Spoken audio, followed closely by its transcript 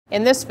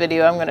In this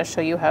video, I'm going to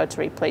show you how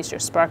to replace your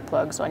spark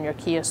plugs on your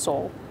Kia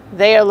Soul.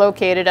 They are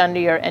located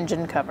under your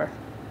engine cover.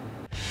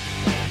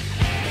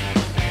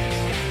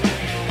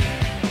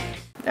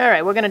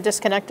 Alright, we're going to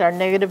disconnect our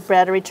negative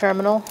battery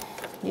terminal.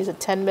 Use a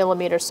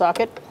 10mm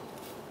socket.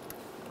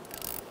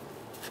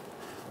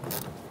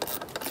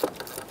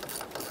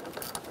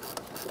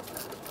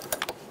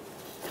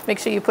 Make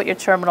sure you put your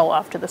terminal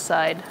off to the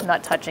side,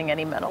 not touching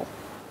any metal.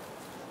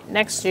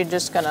 Next, you're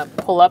just going to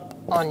pull up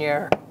on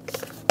your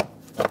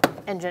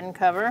engine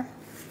cover.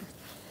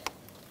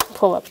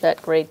 Pull up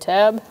that gray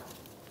tab.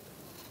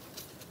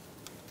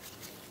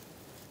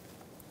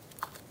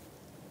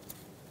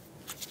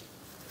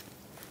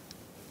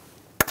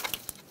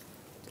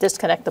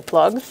 Disconnect the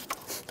plug.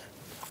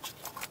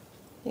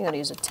 You're going to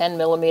use a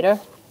 10mm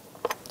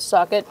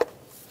socket.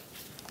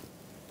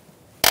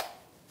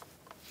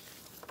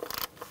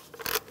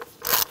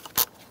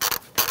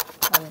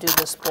 Undo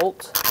this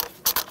bolt.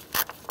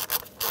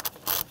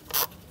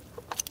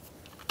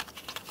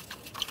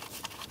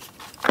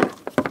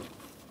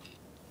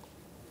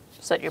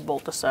 Set your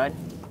bolt aside.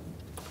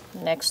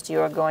 Next, you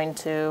are going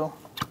to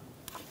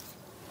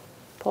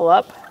pull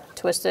up,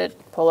 twist it,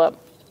 pull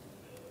up,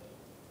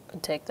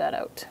 and take that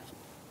out.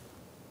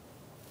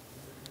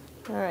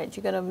 All right,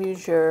 you're going to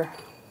use your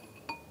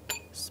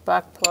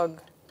spark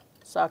plug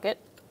socket,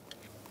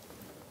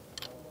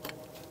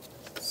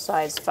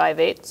 size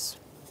 5/8,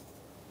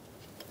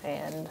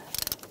 and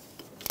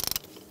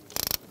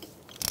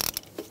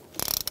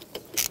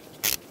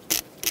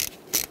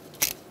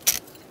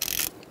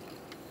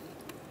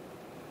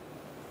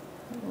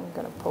I'm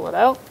going to pull it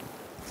out.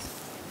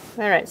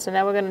 All right, so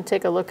now we're going to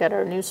take a look at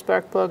our new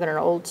spark plug and our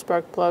old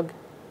spark plug.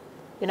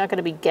 You're not going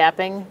to be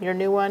gapping your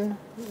new one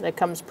that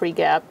comes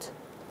pre-gapped.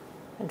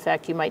 In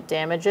fact, you might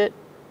damage it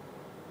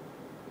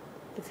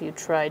if you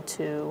try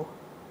to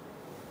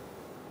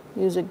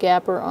use a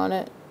gapper on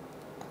it.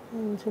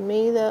 And to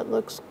me, that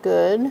looks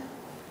good. All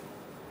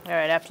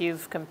right, after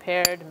you've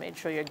compared, made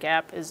sure your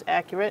gap is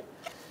accurate,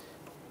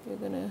 you're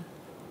going to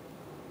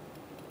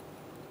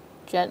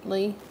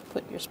gently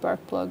put your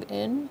spark plug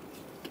in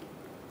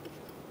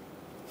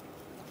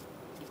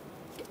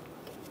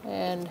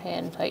and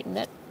hand tighten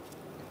it.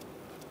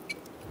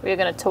 We're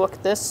going to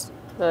torque the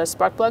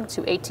spark plug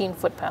to 18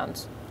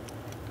 foot-pounds.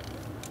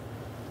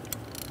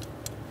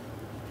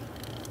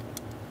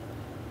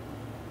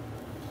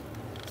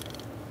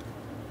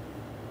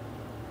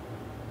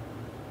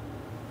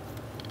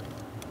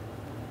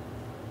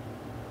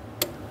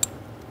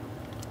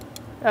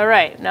 All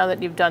right, now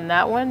that you've done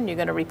that one, you're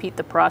going to repeat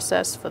the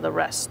process for the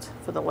rest,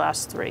 for the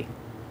last three.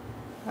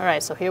 All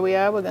right, so here we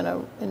are. We're going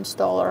to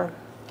install our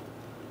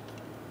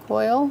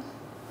coil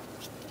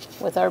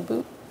with our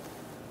boot.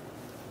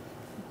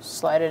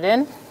 Slide it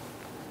in.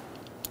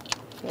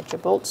 Get your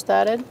bolt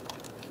started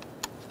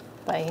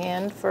by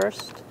hand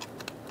first.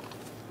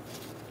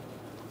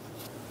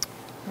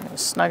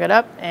 Snug it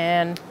up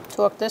and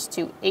torque this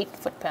to 8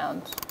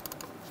 foot-pounds.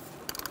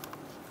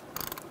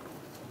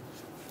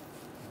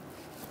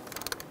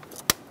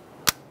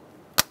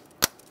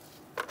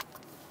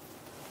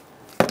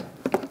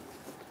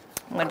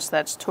 Once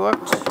that's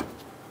torqued,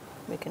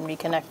 we can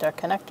reconnect our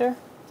connector.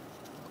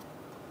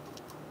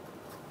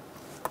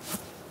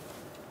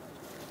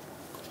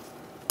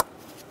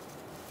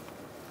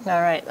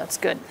 All right, that's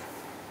good.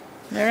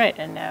 All right,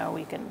 and now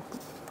we can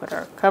put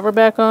our cover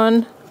back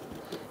on,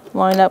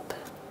 line up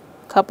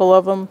a couple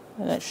of them,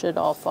 and it should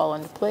all fall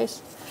into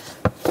place.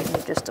 You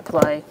just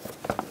apply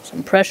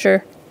some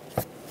pressure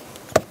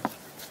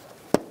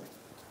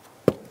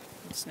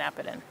and snap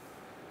it in.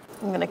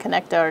 I'm going to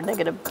connect our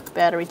negative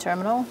battery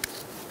terminal,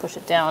 push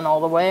it down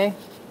all the way,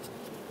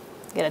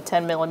 get a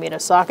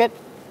 10mm socket.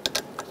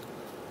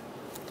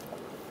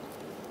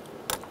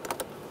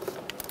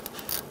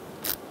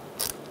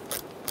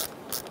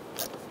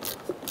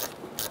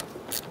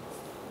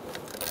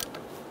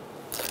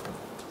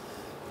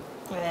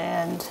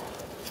 And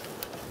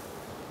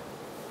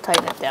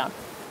tighten it down.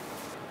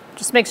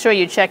 Just make sure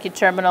you check your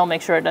terminal,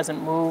 make sure it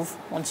doesn't move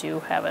once you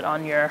have it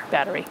on your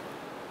battery.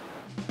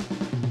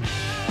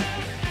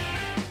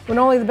 When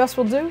only the best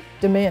will do,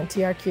 demand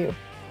TRQ.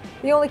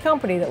 The only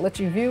company that lets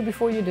you view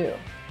before you do.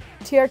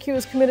 TRQ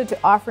is committed to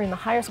offering the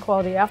highest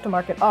quality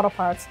aftermarket auto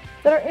parts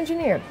that are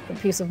engineered for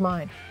peace of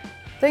mind.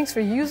 Thanks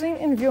for using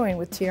and viewing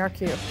with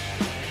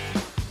TRQ.